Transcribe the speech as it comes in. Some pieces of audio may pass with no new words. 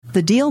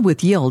The Deal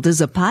with Yield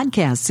is a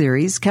podcast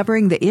series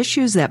covering the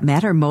issues that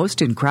matter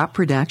most in crop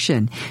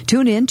production.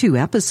 Tune in to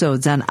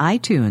episodes on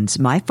iTunes,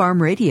 My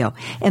Farm Radio,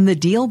 and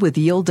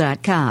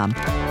thedealwithyield.com.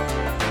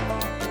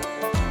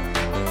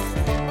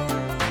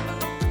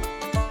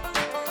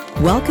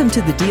 Welcome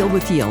to The Deal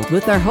with Yield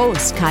with our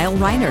hosts, Kyle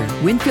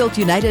Reiner, Winfield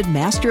United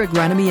Master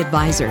Agronomy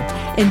Advisor,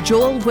 and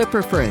Joel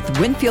Whipperfirth,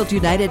 Winfield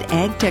United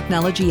Ag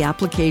Technology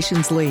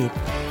Applications Lead.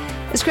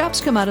 As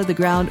crops come out of the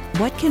ground,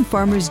 what can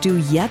farmers do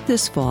yet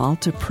this fall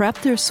to prep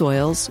their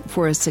soils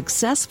for a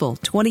successful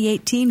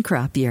 2018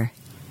 crop year?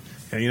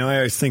 Yeah, I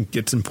always think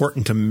it's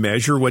important to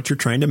measure what you're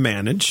trying to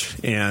manage,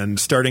 and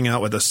starting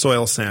out with a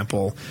soil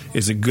sample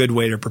is a good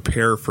way to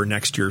prepare for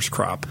next year's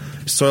crop.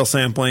 Soil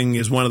sampling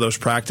is one of those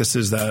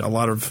practices that a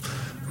lot of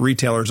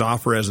retailers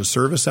offer as a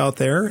service out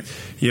there.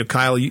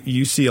 Kyle,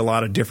 you see a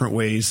lot of different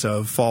ways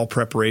of fall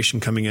preparation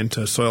coming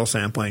into soil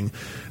sampling.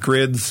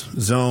 Grids,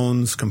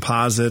 zones,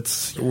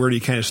 composites. Where do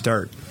you kind of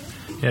start?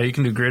 Yeah, you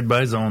can do grid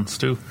by zones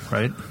too,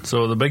 right?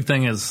 So the big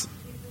thing is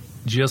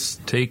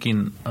just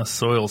taking a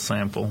soil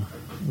sample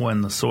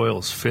when the soil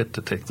is fit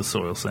to take the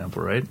soil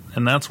sample, right?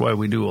 And that's why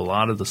we do a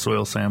lot of the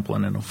soil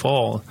sampling in the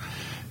fall,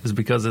 is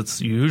because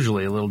it's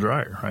usually a little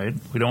drier, right?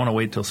 We don't want to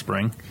wait till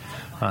spring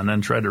and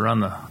then try to run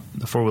the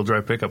four-wheel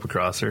drive pickup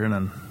across here, and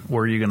then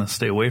where are you going to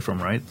stay away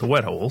from, right? The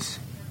wet holes,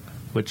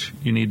 which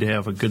you need to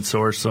have a good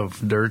source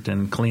of dirt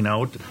and clean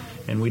out,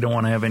 and we don't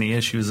want to have any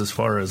issues as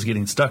far as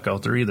getting stuck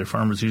out there either.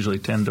 Farmers usually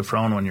tend to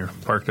frown when you're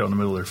parked out in the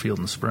middle of their field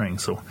in the spring.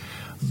 So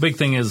the big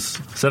thing is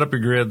set up your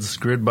grids,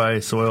 grid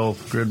by soil,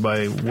 grid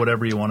by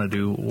whatever you want to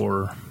do,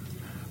 or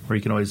you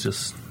can always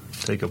just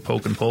take a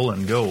poke and pull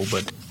and go.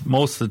 But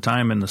most of the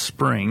time in the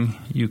spring,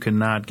 you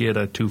cannot get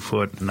a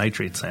 2-foot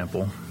nitrate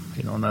sample.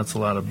 And that's a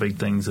lot of big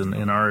things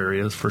in our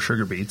areas for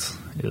sugar beets,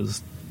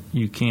 is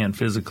you can't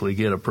physically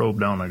get a probe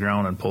down the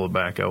ground and pull it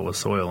back out with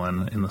soil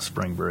in the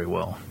spring very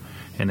well.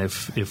 And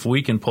if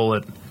we can pull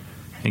it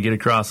and get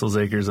across those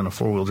acres in a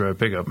four-wheel drive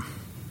pickup,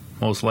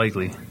 most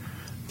likely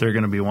they're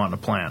going to be wanting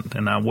to plant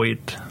and not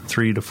wait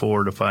 3 to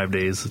 4 to 5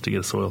 days to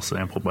get a soil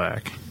sample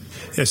back.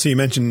 Yeah, so you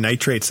mentioned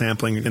nitrate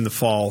sampling in the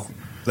fall.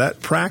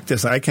 That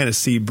practice I kind of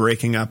see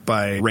breaking up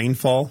by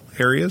rainfall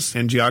areas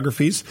and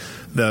geographies.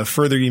 The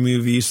further you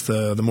move east,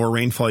 the more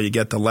rainfall you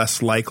get, the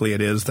less likely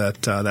it is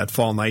that that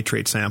fall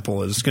nitrate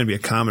sample is going to be a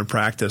common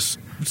practice.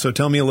 So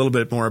tell me a little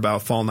bit more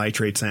about fall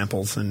nitrate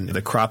samples and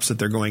the crops that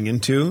they're going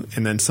into,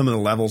 and then some of the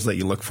levels that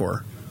you look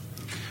for.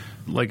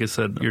 Like I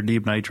said, your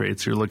deep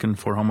nitrates, you're looking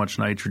for how much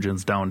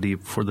nitrogen's down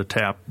deep for the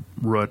tap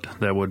root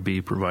that would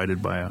be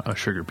provided by a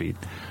sugar beet.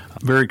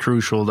 Very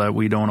crucial that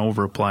we don't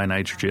over-apply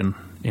nitrogen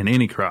in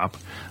any crop,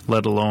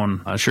 let alone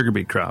a sugar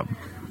beet crop.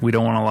 We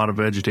don't want a lot of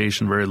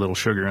vegetation, very little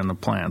sugar in the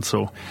plant.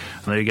 So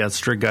they got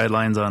strict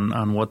guidelines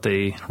on what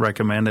they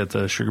recommend at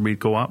the sugar beet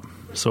co-op.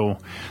 So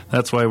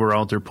that's why we're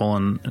out there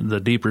pulling the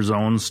deeper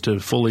zones to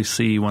fully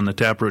see when the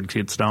taproot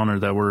gets down there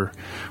that we're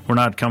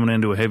not coming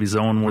into a heavy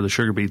zone where the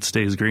sugar beet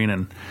stays green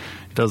and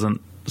it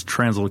doesn't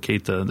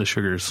translocate the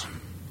sugars.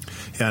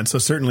 Yeah, and so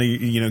certainly,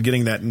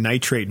 getting that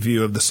nitrate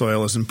view of the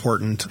soil is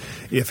important.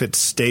 If it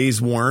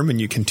stays warm and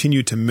you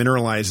continue to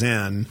mineralize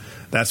in,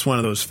 that's one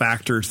of those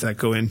factors that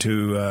go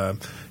into,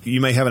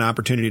 you may have an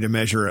opportunity to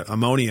measure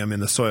ammonium in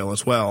the soil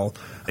as well.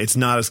 It's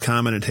not as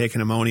common to take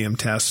an ammonium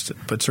test,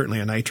 but certainly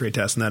a nitrate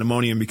test, and that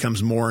ammonium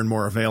becomes more and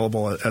more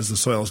available as the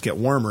soils get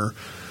warmer.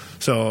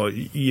 So,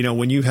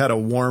 when you've had a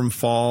warm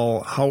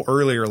fall, how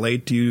early or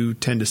late do you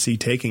tend to see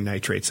taking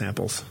nitrate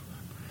samples?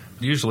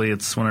 Usually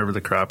it's whenever the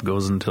crop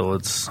goes until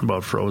it's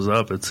about froze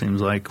up, it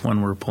seems like,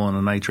 when we're pulling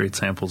the nitrate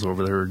samples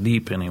over there,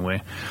 deep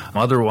anyway.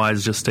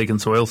 Otherwise, just taking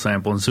soil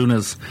sample. As soon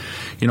as,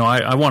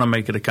 I want to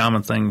make it a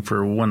common thing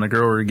for when the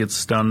grower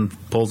gets done,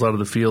 pulls out of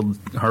the field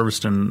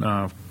harvesting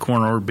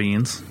corn or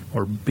beans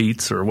or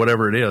beets or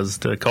whatever it is,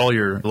 to call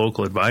your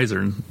local advisor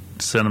and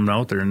send them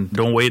out there. And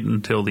don't wait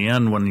until the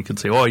end when you can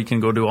say, oh, you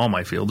can go do all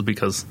my fields,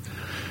 because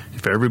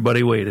if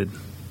everybody waited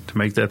to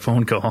make that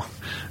phone call,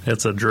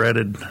 it's a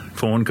dreaded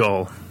phone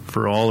call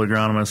for all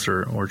agronomists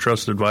or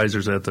trusted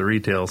advisors at the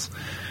retails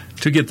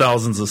to get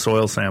thousands of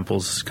soil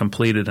samples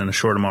completed in a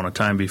short amount of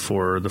time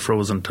before the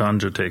frozen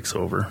tundra takes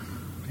over.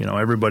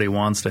 Everybody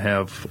wants to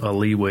have a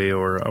leeway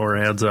or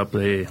a heads up.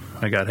 I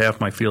got half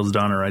my fields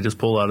done, or I just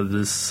pulled out of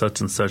this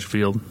such and such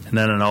field. And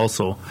then it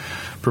also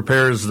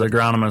prepares the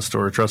agronomist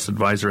or a trusted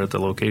advisor at the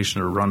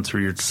location to run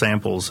through your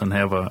samples and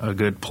have a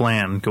good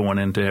plan going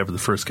in to have the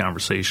first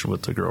conversation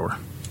with the grower.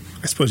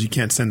 I suppose you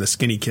can't send the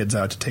skinny kids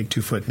out to take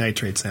 2-foot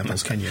nitrate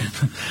samples, can you?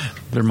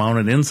 They're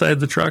mounted inside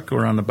the truck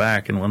or on the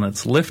back, and when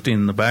it's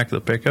lifting the back of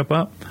the pickup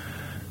up,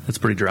 it's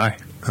pretty dry.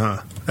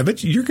 I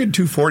bet you're good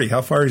 240.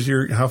 How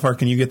far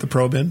can you get the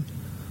probe in?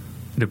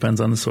 Depends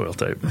on the soil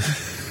type.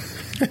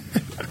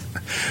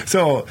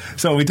 So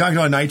we talked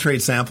about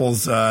nitrate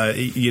samples.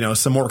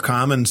 Some more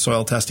common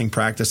soil testing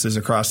practices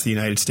across the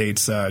United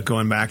States,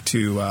 going back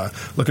to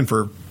looking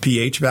for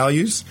pH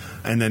values,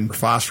 and then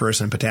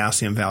phosphorus and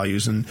potassium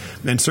values, and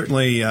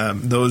certainly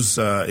those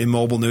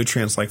immobile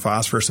nutrients like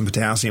phosphorus and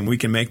potassium, we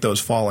can make those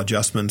fall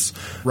adjustments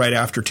right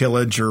after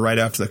tillage or right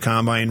after the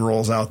combine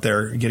rolls out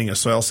there, getting a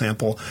soil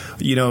sample.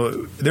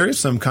 There is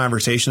some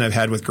conversation I've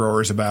had with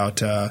growers about,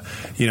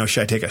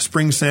 should I take a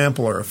spring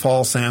sample or a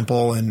fall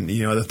sample? And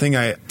the thing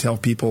I tell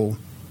people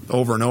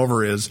over and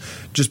over is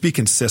just be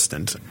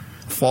consistent.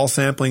 Fall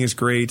sampling is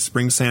great.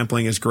 Spring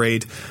sampling is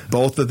great.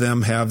 Both of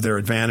them have their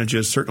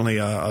advantages. Certainly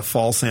a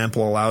fall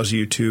sample allows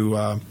you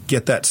to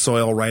get that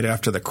soil right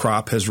after the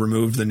crop has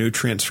removed the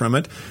nutrients from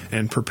it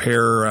and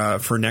prepare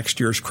for next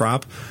year's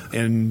crop.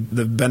 And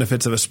the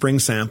benefits of a spring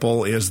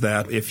sample is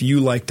that if you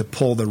like to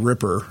pull the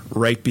ripper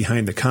right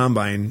behind the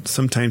combine,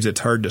 sometimes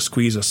it's hard to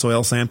squeeze a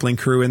soil sampling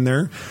crew in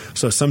there.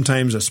 So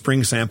sometimes a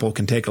spring sample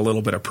can take a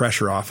little bit of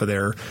pressure off of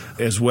there,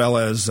 as well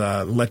as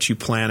let you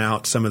plan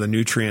out some of the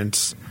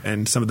nutrients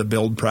and some of the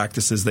build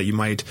practices that you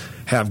might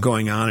have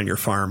going on in your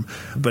farm.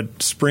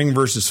 But spring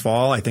versus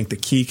fall, I think the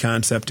key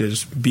concept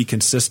is be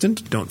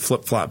consistent. Don't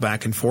flip-flop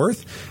back and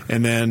forth.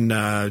 And then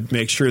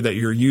make sure that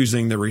you're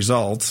using the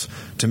results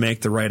to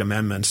make the right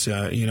amendments.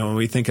 When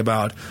we think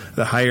about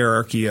the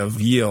hierarchy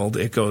of yield,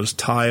 it goes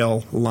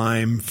tile,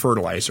 lime,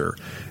 fertilizer.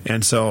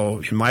 And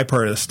so in my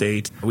part of the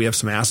state, we have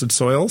some acid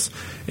soils.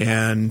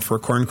 And for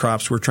corn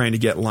crops, we're trying to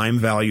get lime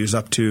values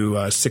up to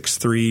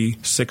 6.3,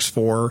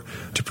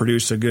 6.4 to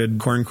produce a good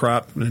corn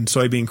crop and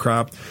soybean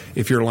crop.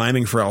 If you're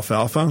liming for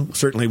alfalfa,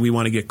 certainly we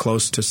want to get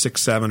close to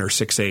 6.7 or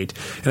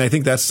 6.8. And I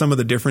think that's some of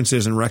the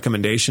differences in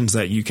recommendations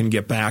that you can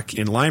get back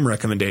in lime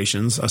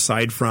recommendations,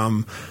 aside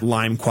from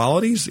lime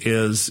qualities,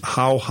 is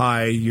how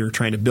high you're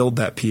trying to build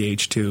that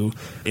pH to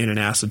in an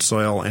acid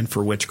soil and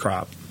for which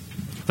crop.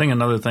 I think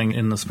another thing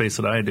in the space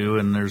that I do,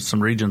 and there's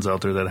some regions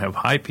out there that have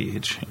high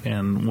pH,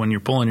 and when you're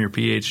pulling your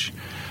pH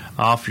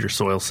off your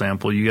soil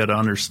sample, you got to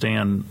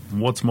understand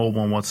what's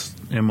mobile and what's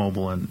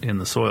immobile in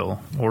the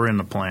soil or in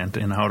the plant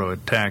and how to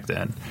attack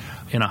that.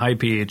 In a high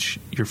pH,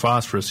 your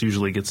phosphorus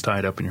usually gets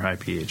tied up in your high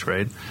pH,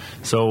 right?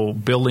 So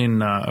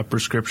building a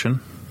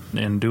prescription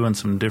and doing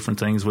some different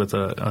things with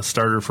a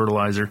starter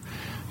fertilizer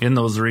in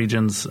those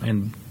regions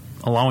and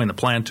allowing the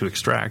plant to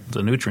extract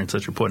the nutrients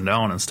that you're putting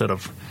down instead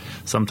of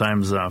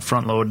sometimes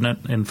front-loading it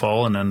in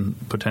fall and then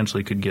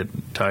potentially could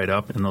get tied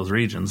up in those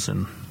regions.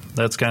 And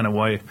that's kind of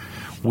why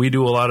we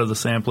do a lot of the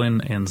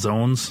sampling and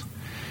zones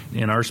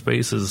in our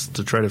space, is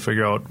to try to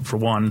figure out, for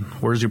one,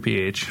 where's your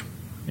pH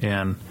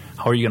and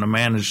how are you going to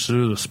manage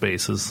through the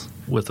spaces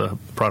with a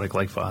product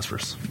like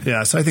phosphorus.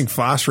 Yeah, so I think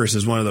phosphorus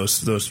is one of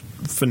those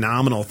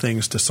phenomenal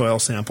things to soil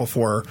sample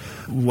for.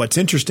 What's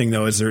interesting,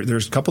 though, is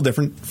there's a couple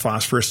different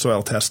phosphorus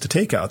soil tests to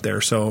take out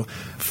there. So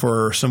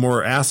for some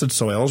more acid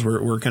soils,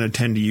 we're going to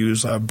tend to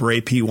use a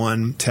Bray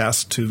P1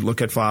 test to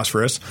look at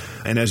phosphorus.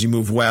 And as you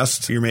move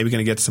west, you're maybe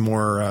going to get some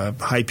more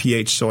high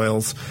pH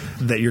soils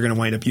that you're going to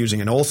wind up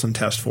using an Olsen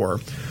test for.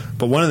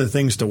 But one of the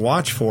things to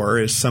watch for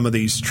is some of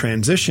these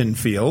transition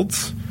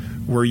fields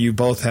where you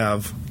both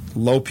have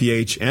low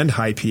pH and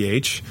high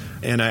pH.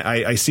 And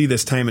I see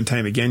this time and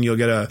time again. You'll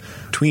get a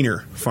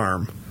tweener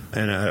farm.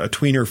 And a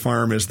tweener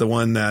farm is the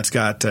one that's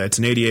got, it's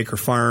an 80-acre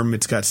farm.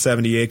 It's got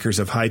 70 acres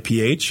of high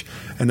pH.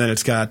 And then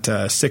it's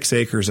got 6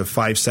 acres of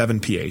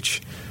 5.7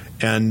 pH.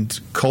 And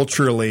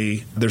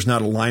culturally, there's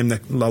not a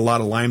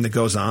lot of lime that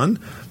goes on.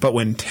 But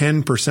when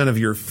 10% of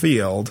your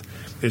field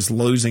is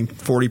losing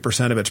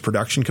 40% of its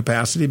production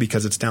capacity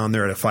because it's down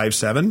there at a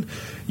 5.7,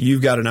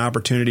 you've got an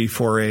opportunity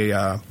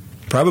for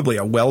probably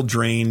a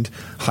well-drained,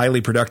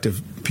 highly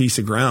productive piece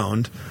of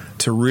ground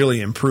to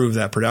really improve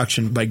that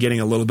production by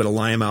getting a little bit of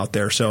lime out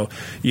there. So,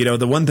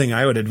 the one thing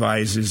I would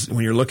advise is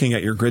when you're looking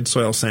at your grid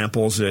soil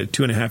samples at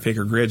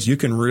 2.5-acre grids, you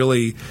can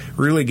really,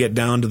 really get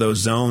down to those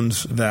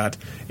zones that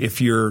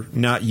if you're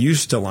not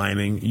used to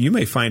liming, you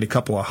may find a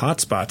couple of hot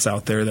spots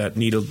out there that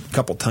need a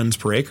couple tons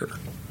per acre.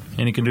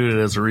 And you can do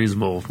it as a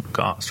reasonable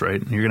cost,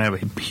 right? You're going to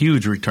have a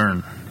huge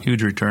return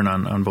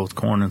on both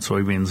corn and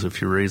soybeans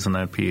if you're raising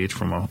that pH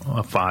from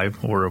a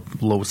 5 or a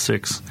low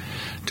 6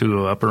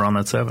 to up around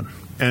that 7.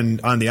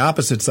 And on the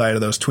opposite side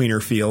of those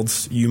tweener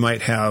fields, you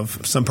might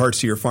have some parts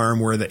of your farm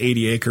where the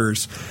 80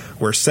 acres,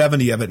 where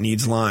 70 of it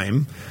needs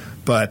lime,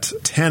 but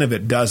 10 of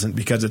it doesn't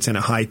because it's in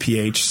a high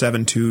pH,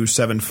 7.2,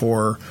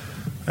 7.4.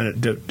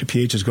 And do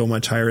pHs go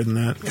much higher than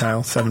that,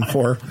 Kyle?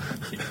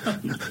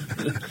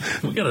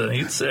 7.4? We got an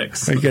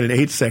 8.6. You got an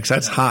 8.6.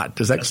 That's hot.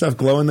 Does that stuff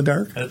glow in the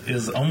dark? That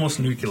is almost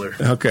nuclear.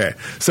 Okay.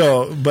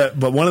 So, but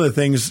one of the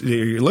things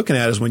you're looking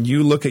at is when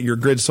you look at your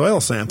grid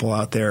soil sample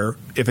out there,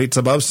 if it's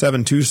above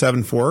 7.2,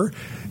 7.4,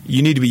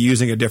 you need to be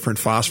using a different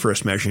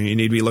phosphorus measure. You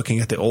need to be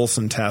looking at the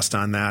Olsen test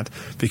on that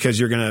because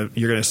you're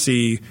gonna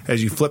see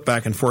as you flip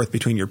back and forth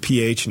between your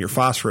pH and your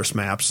phosphorus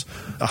maps,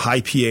 a high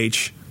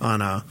pH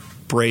on a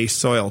Bray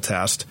soil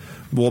test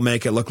will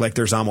make it look like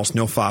there's almost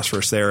no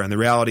phosphorus there. And the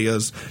reality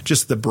is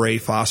just the Bray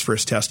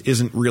phosphorus test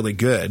isn't really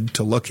good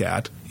to look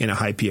at in a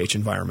high pH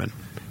environment.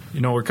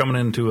 We're coming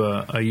into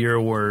a year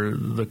where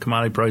the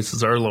commodity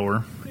prices are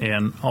lower,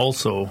 and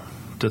also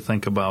to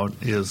think about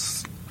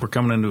is we're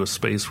coming into a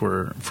space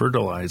where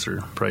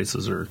fertilizer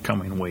prices are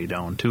coming way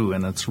down too,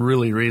 and it's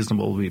really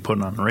reasonable to be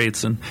putting on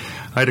rates. And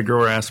I had a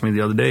grower ask me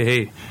the other day,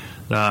 hey,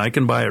 I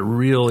can buy a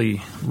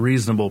really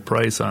reasonable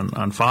price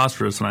on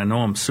phosphorus, and I know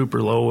I'm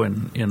super low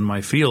in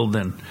my field,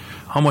 then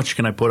how much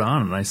can I put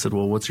on? And I said,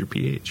 well, what's your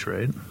pH,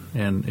 right?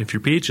 And if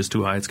your pH is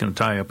too high, it's going to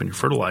tie up in your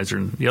fertilizer.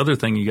 And the other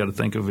thing you got to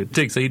think of, it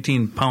takes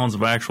 18 pounds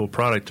of actual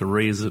product to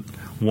raise it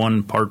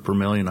 1 part per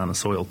million on a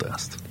soil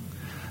test.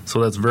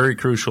 So that's very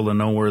crucial to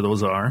know where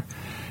those are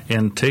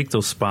and take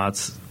those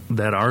spots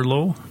that are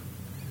low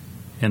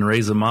and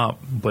raise them up.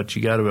 But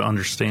you got to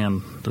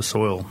understand the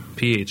soil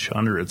pH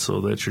under it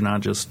so that you're not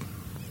just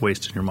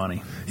wasting your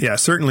money. Yeah,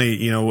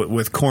 certainly,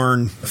 with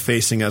corn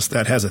facing us,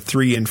 that has a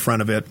 3 in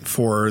front of it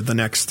for the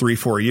next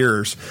 3-4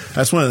 years.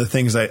 That's one of the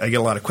things I get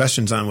a lot of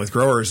questions on with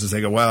growers is they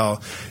go,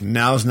 well,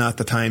 now's not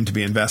the time to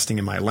be investing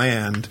in my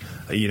land.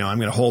 I'm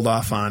going to hold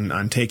off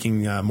on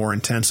taking more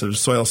intensive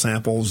soil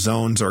samples,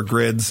 zones or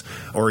grids,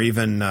 or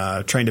even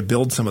trying to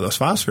build some of those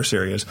phosphorus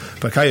areas.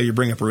 But Kyle, you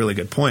bring up a really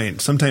good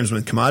point. Sometimes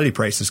when commodity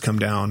prices come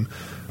down,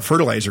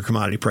 fertilizer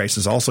commodity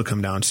prices also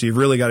come down. So you've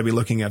really got to be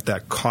looking at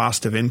that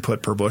cost of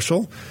input per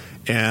bushel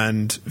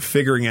and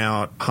figuring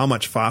out how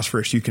much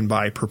phosphorus you can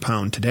buy per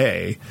pound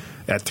today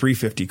at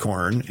 350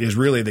 corn is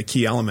really the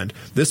key element.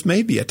 This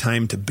may be a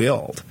time to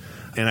build.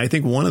 And I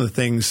think one of the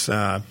things,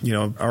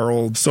 our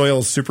old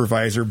soils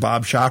supervisor,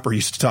 Bob Shopper,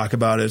 used to talk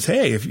about is,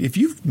 hey, if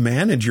you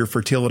manage your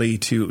fertility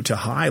to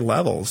high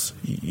levels,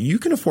 you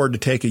can afford to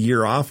take a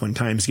year off when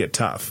times get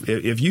tough.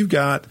 If you've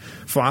got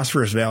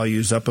phosphorus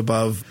values up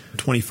above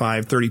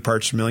 25, 30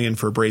 parts per million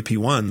for Bray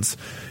P1s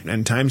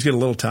and times get a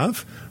little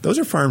tough, those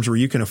are farms where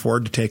you can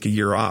afford to take a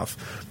year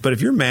off. But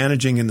if you're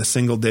managing in the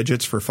single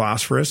digits for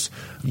phosphorus,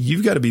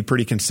 you've got to be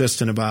pretty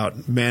consistent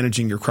about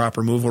managing your crop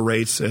removal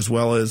rates as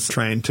well as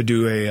trying to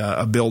do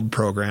a build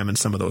program in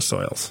some of those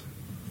soils.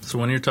 So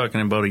when you're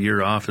talking about a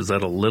year off, is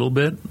that a little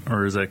bit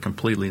or is that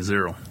completely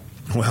zero?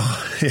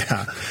 Well,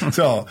 yeah.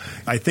 So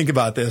I think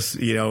about this,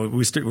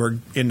 we're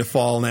into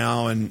fall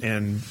now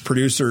and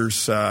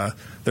producers,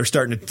 they're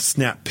starting to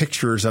snap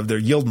pictures of their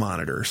yield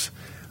monitors.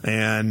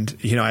 And,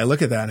 I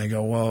look at that and I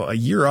go, well, a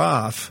year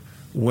off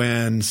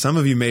when some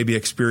of you may be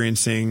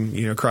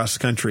experiencing, across the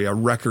country, a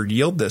record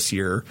yield this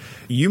year,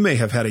 you may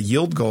have had a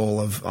yield goal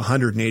of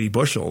 180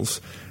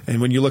 bushels.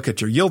 And when you look at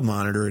your yield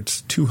monitor,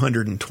 it's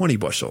 220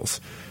 bushels.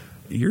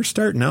 You're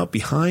starting out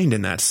behind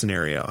in that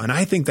scenario. And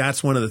I think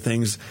that's one of the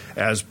things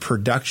as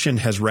production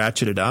has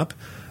ratcheted up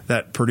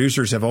that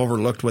producers have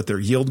overlooked what their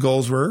yield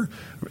goals were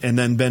and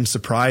then been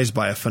surprised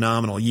by a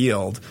phenomenal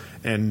yield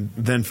and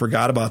then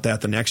forgot about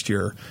that the next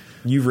year.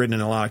 You've ridden in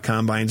a lot of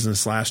combines in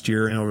this last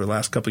year and over the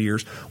last couple of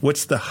years.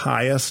 What's the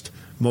highest,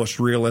 most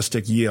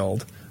realistic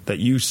yield that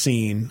you've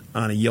seen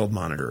on a yield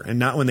monitor? And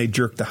not when they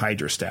jerk the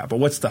hydrostat, but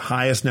what's the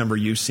highest number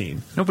you've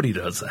seen? Nobody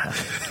does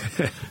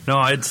that.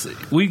 No,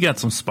 we got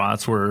some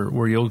spots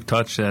where you'll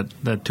touch that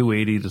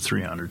 280 to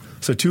 300.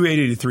 So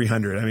 280 to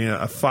 300. I mean,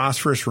 a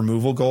phosphorus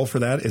removal goal for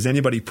that. Is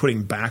anybody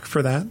putting back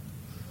for that?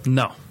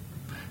 No,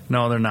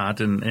 they're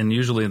not, and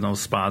usually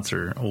those spots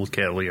are old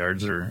cattle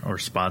yards or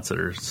spots that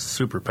are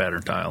super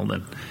pattern tiled.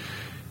 And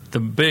the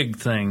big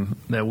thing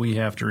that we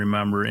have to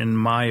remember, in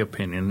my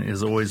opinion,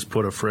 is always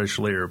put a fresh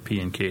layer of P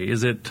and K.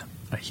 Is it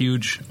a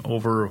huge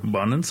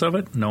overabundance of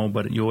it? No,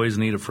 but you always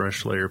need a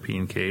fresh layer of P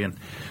and K. And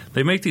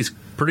they make these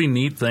pretty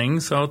neat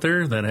things out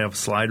there that have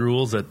slide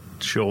rules that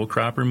show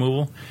crop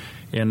removal.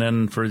 And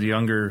then for the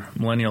younger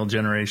millennial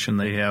generation,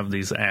 they have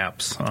these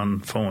apps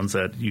on phones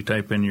that you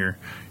type in your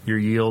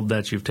yield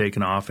that you've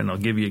taken off, and they'll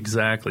give you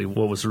exactly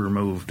what was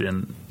removed.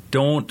 And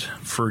don't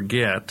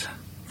forget,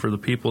 for the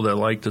people that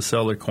like to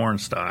sell their corn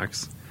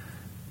stalks,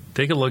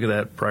 take a look at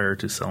that prior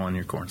to selling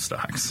your corn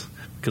stalks,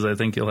 because I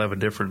think you'll have a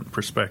different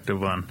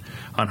perspective on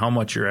how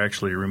much you're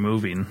actually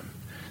removing,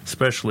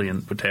 especially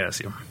in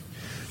potassium.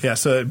 Yeah,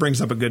 so it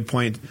brings up a good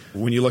point.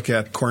 When you look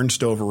at corn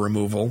stover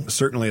removal,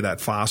 certainly that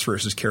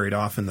phosphorus is carried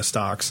off in the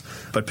stalks.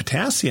 But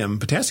potassium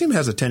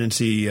has a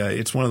tendency,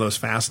 it's one of those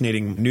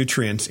fascinating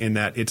nutrients in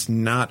that it's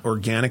not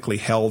organically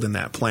held in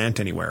that plant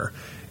anywhere.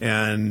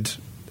 And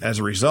as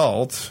a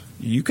result,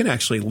 you can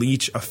actually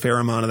leach a fair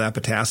amount of that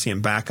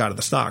potassium back out of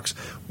the stalks,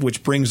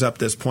 which brings up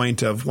this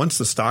point of once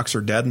the stalks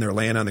are dead and they're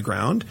laying on the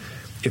ground,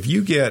 if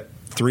you get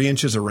 3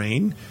 inches of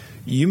rain,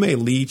 you may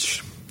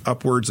leach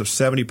upwards of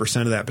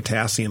 70% of that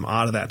potassium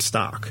out of that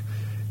stalk.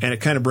 And it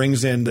kind of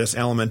brings in this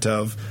element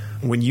of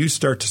when you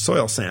start to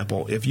soil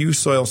sample, if you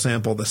soil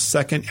sample the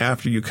second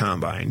after you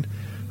combine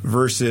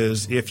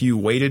versus if you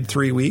waited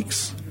 3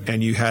 weeks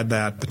and you had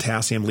that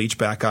potassium leach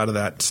back out of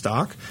that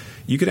stalk,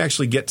 you could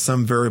actually get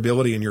some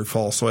variability in your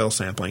fall soil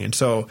sampling. And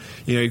so,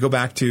 you go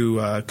back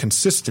to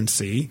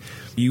consistency.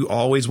 You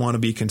always want to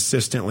be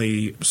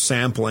consistently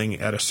sampling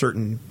at a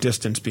certain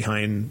distance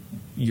behind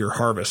your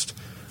harvest.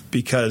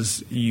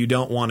 because you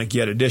don't want to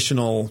get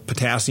additional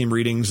potassium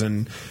readings,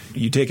 and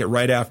you take it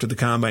right after the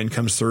combine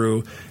comes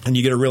through and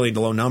you get a really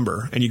low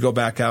number, and you go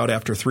back out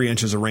after 3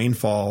 inches of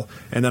rainfall,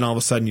 and then all of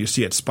a sudden you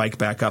see it spike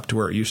back up to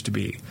where it used to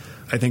be.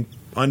 I think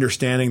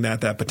understanding that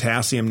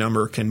potassium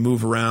number can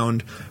move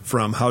around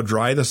from how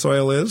dry the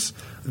soil is,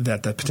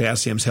 that the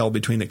potassium's held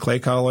between the clay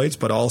colloids,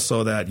 but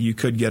also that you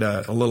could get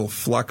a little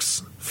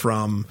flux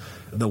from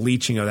the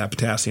leaching of that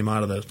potassium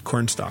out of the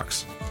corn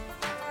stalks.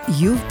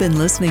 You've been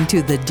listening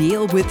to The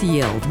Deal with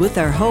Yield with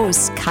our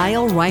hosts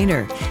Kyle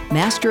Reiner,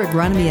 Master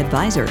Agronomy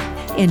Advisor,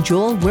 and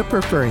Joel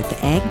Whipperford,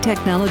 Ag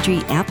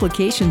Technology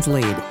Applications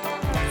Lead.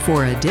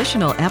 For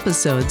additional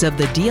episodes of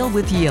The Deal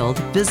with Yield,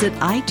 visit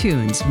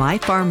iTunes, My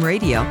Farm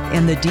Radio,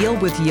 and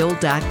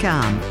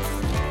thedealwithyield.com.